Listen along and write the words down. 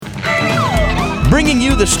bringing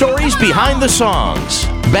you the stories behind the songs.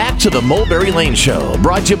 Back to the Mulberry Lane Show,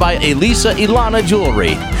 brought to you by Elisa Ilana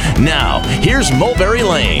Jewelry. Now, here's Mulberry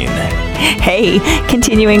Lane. Hey,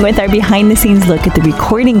 continuing with our behind-the-scenes look at the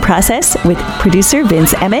recording process with producer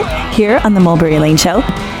Vince Emmett here on the Mulberry Lane Show.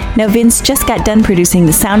 Now, Vince just got done producing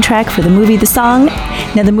the soundtrack for the movie The Song.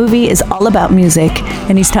 Now, the movie is all about music,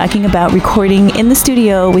 and he's talking about recording in the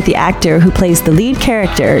studio with the actor who plays the lead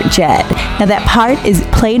character, Jed. Now, that part is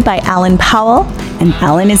played by Alan Powell, and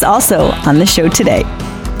Alan is also on the show today.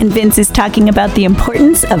 And Vince is talking about the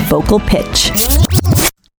importance of vocal pitch.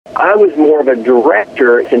 I was more of a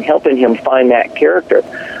director in helping him find that character.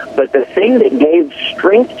 But the thing that gave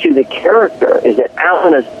strength to the character is that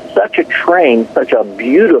Alan is such a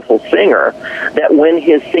beautiful singer, that when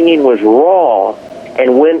his singing was raw,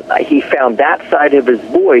 and when he found that side of his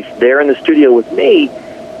voice there in the studio with me,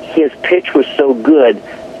 his pitch was so good,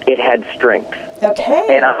 it had strength.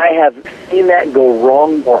 Okay. And I have seen that go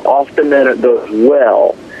wrong more often than it goes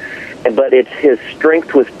well. But it's his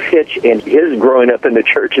strength with pitch and his growing up in the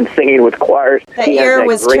church and singing with choirs. The ear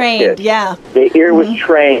was trained, yeah. The ear was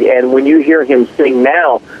trained, and when you hear him sing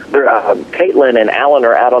now, Caitlin and Alan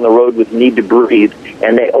are out on the road with Need to Breathe,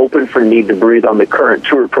 and they open for Need to Breathe on the current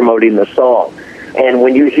tour promoting the song. And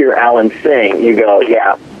when you hear Alan sing, you go,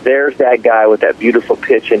 yeah, there's that guy with that beautiful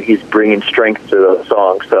pitch, and he's bringing strength to the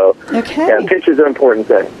song. So, yeah, pitch is an important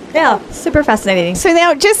thing. Yeah, super fascinating. So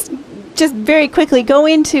now just very quickly, go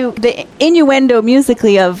into the innuendo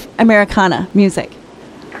musically of Americana music.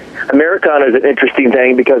 Americana is an interesting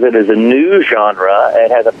thing because it is a new genre.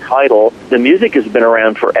 It has a title. The music has been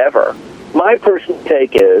around forever. My personal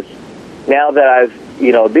take is, now that I've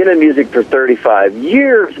been in music for 35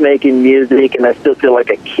 years making music, and I still feel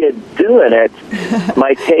like a kid doing it,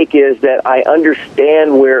 my take is that I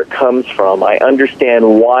understand where it comes from. I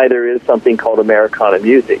understand why there is something called Americana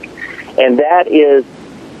music. And that is,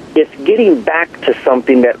 it's getting back to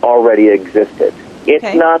something that already existed.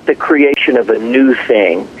 It's not the creation of a new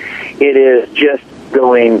thing. It is just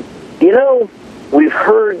going, we've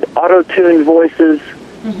heard auto-tuned voices.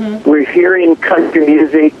 Mm-hmm. We're hearing country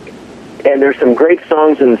music, and there's some great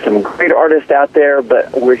songs and some great artists out there,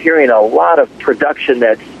 but we're hearing a lot of production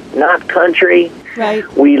that's not country. Right.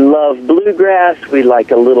 We love bluegrass. We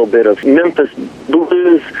like a little bit of Memphis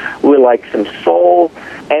blues. We like some soul.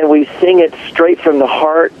 And we sing it straight from the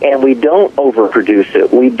heart, and we don't overproduce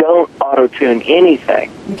it. We don't auto-tune anything.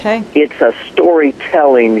 Okay. It's a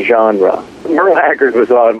storytelling genre. Merle Haggard was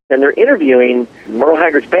on, and they're interviewing Merle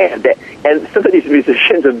Haggard's band. And some of these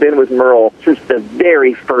musicians have been with Merle since the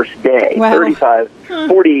very first day, wow.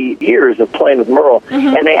 40 years of playing with Merle.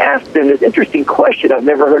 Mm-hmm. And they asked them this interesting question I've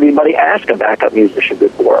never heard anybody ask a backup musician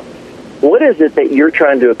before. What is it that you're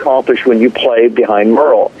trying to accomplish when you play behind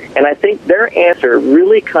Merle? And I think their answer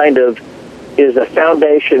really kind of is a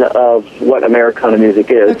foundation of what Americana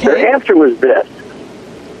music is. Okay. Their answer was this: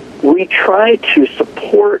 we try to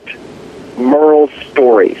support Merle's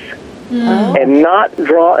stories and not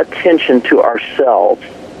draw attention to ourselves,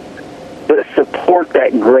 but support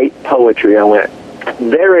that great poetry. I went,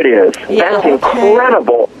 there it is. Yeah, that's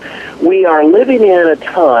incredible. We are living in a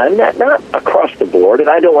time, not across the board, and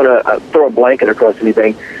I don't want to throw a blanket across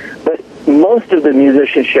anything, but most of the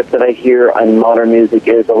musicianship that I hear on modern music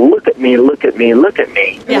is a look at me, look at me, look at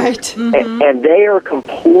me. Right. Mm-hmm. And they are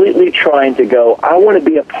completely trying to go, I want to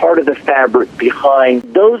be a part of the fabric behind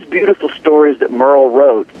those beautiful stories that Merle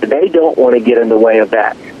wrote. They don't want to get in the way of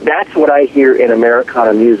that. That's what I hear in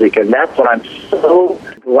Americana music, and that's what I'm so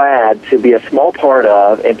glad to be a small part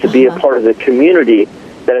of and to be a part of the community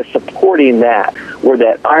that is supporting that, where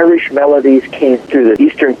that Irish melodies came through the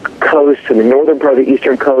eastern coast and the northern part of the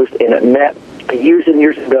eastern coast, and it met years and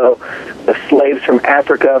years ago. The slaves from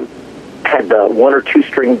Africa had the one or two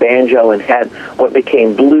string banjo and had what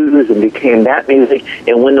became blues and became that music.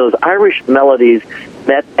 And when those Irish melodies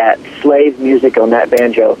met that slave music on that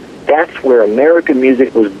banjo, that's where American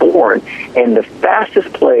music was born. And the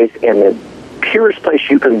fastest place and the purest place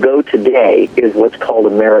you can go today is what's called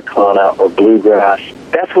Americana or bluegrass.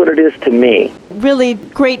 That's what it is to me. Really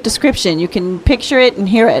great description. You can picture it and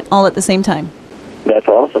hear it all at the same time. That's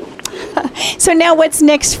awesome. So now what's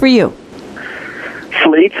next for you?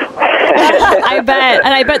 Sleep. I bet.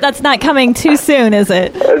 And I bet that's not coming too soon, is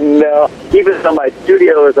it? No. Even though my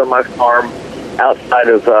studio is on my farm outside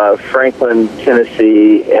of Franklin,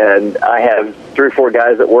 Tennessee, and I have 3 or 4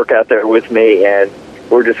 guys that work out there with me, and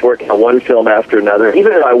we're just working on one film after another.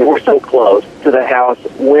 Even though we're so close to the house,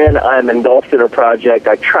 when I'm engulfed in a project,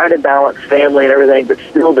 I try to balance family and everything, but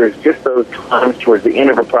still there's just those times towards the end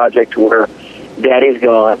of a project where Daddy's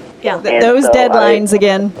gone. Yeah, those deadlines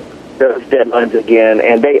again. those deadlines again,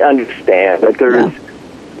 and they understand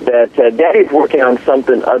that Daddy's working on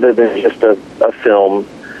something other than just a film.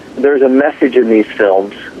 There's a message in these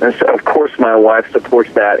films, and so of course my wife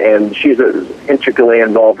supports that, and she's intricately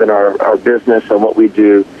involved in our business and what we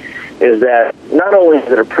do. Is that not only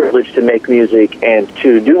is it a privilege to make music and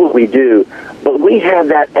to do what we do, but we have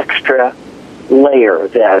that extra layer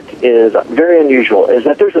that is very unusual, is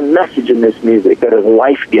that there's a message in this music that is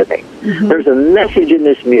life-giving. Mm-hmm. There's a message in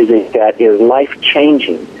this music that is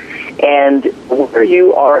life-changing. And where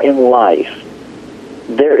you are in life,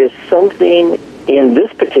 there is something in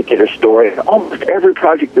this particular story, almost every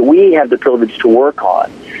project that we have the privilege to work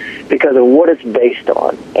on, because of what it's based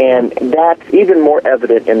on. And that's even more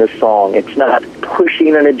evident in the song. It's not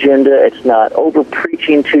pushing an agenda. It's not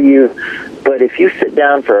over-preaching to you. But if you sit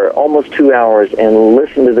down for almost 2 hours and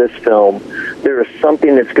listen to this film, there is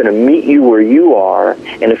something that's going to meet you where you are.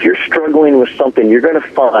 And if you're struggling with something, you're going to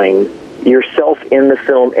find yourself in the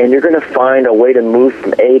film, and you're going to find a way to move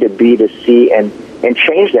from A to B to C and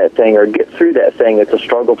change that thing or get through that thing that's a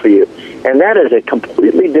struggle for you. And that is a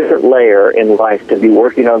completely different layer in life, to be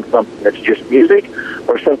working on something that's just music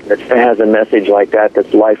or something that has a message like that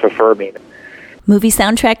that's life-affirming. Movie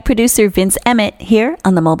soundtrack producer Vince Emmett here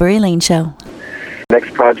on the Mulberry Lane Show.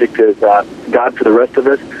 Next project is God for the Rest of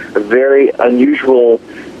Us, a very unusual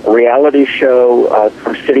reality show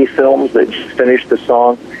from City Films that just finished the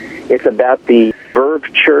song. It's about the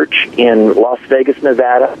Verve Church in Las Vegas,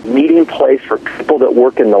 Nevada, meeting place for people that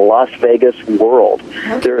work in the Las Vegas world.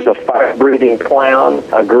 Okay. There's a fire-breathing clown,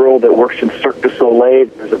 a girl that works in Cirque du Soleil,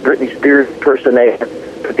 there's a Britney Spears impersonator.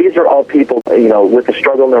 But these are all people, with a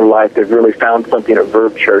struggle in their life. They've really found something at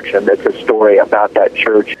Verve Church, and it's a story about that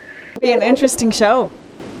church. It'll be an interesting show.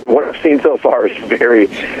 What I've seen so far is very,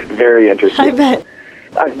 very interesting. I bet.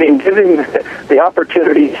 I've been given the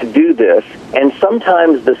opportunity to do this, and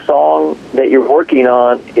sometimes the song that you're working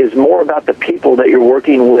on is more about the people that you're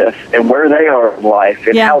working with and where they are in life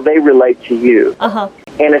and how they relate to you. Uh-huh.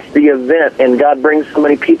 And it's the event, and God brings so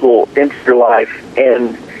many people into your life,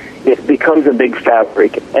 and it becomes a big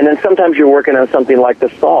fabric. And then sometimes you're working on something like the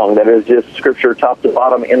song that is just scripture top to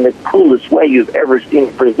bottom in the coolest way you've ever seen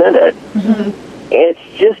it presented. Mm-hmm. It's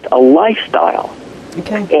just a lifestyle.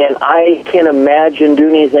 Okay. And I can't imagine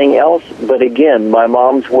doing anything else, but again, my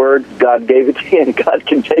mom's words, God gave it to me and God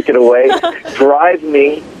can take it away, drive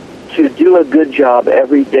me to do a good job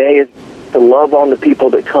every day, to love on the people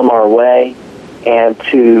that come our way, and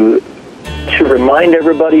to remind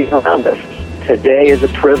everybody around us, today is a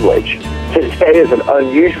privilege. Today is an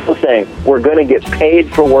unusual thing. We're going to get paid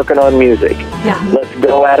for working on music. Yeah. Let's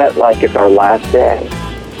go at it like it's our last day.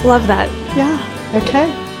 Love that. Yeah. Okay.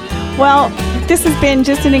 Well, this has been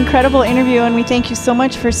just an incredible interview, and we thank you so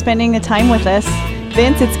much for spending the time with us.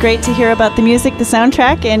 Vince, it's great to hear about the music, the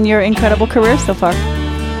soundtrack, and your incredible career so far.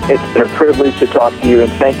 It's been a privilege to talk to you,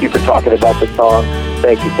 and thank you for talking about the song.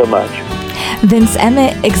 Thank you so much. Vince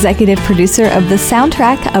Emmett, executive producer of the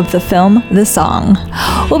soundtrack of the film The Song.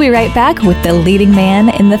 We'll be right back with the leading man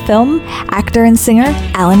in the film, actor and singer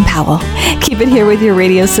Alan Powell. Keep it here with your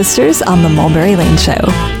radio sisters on the Mulberry Lane Show.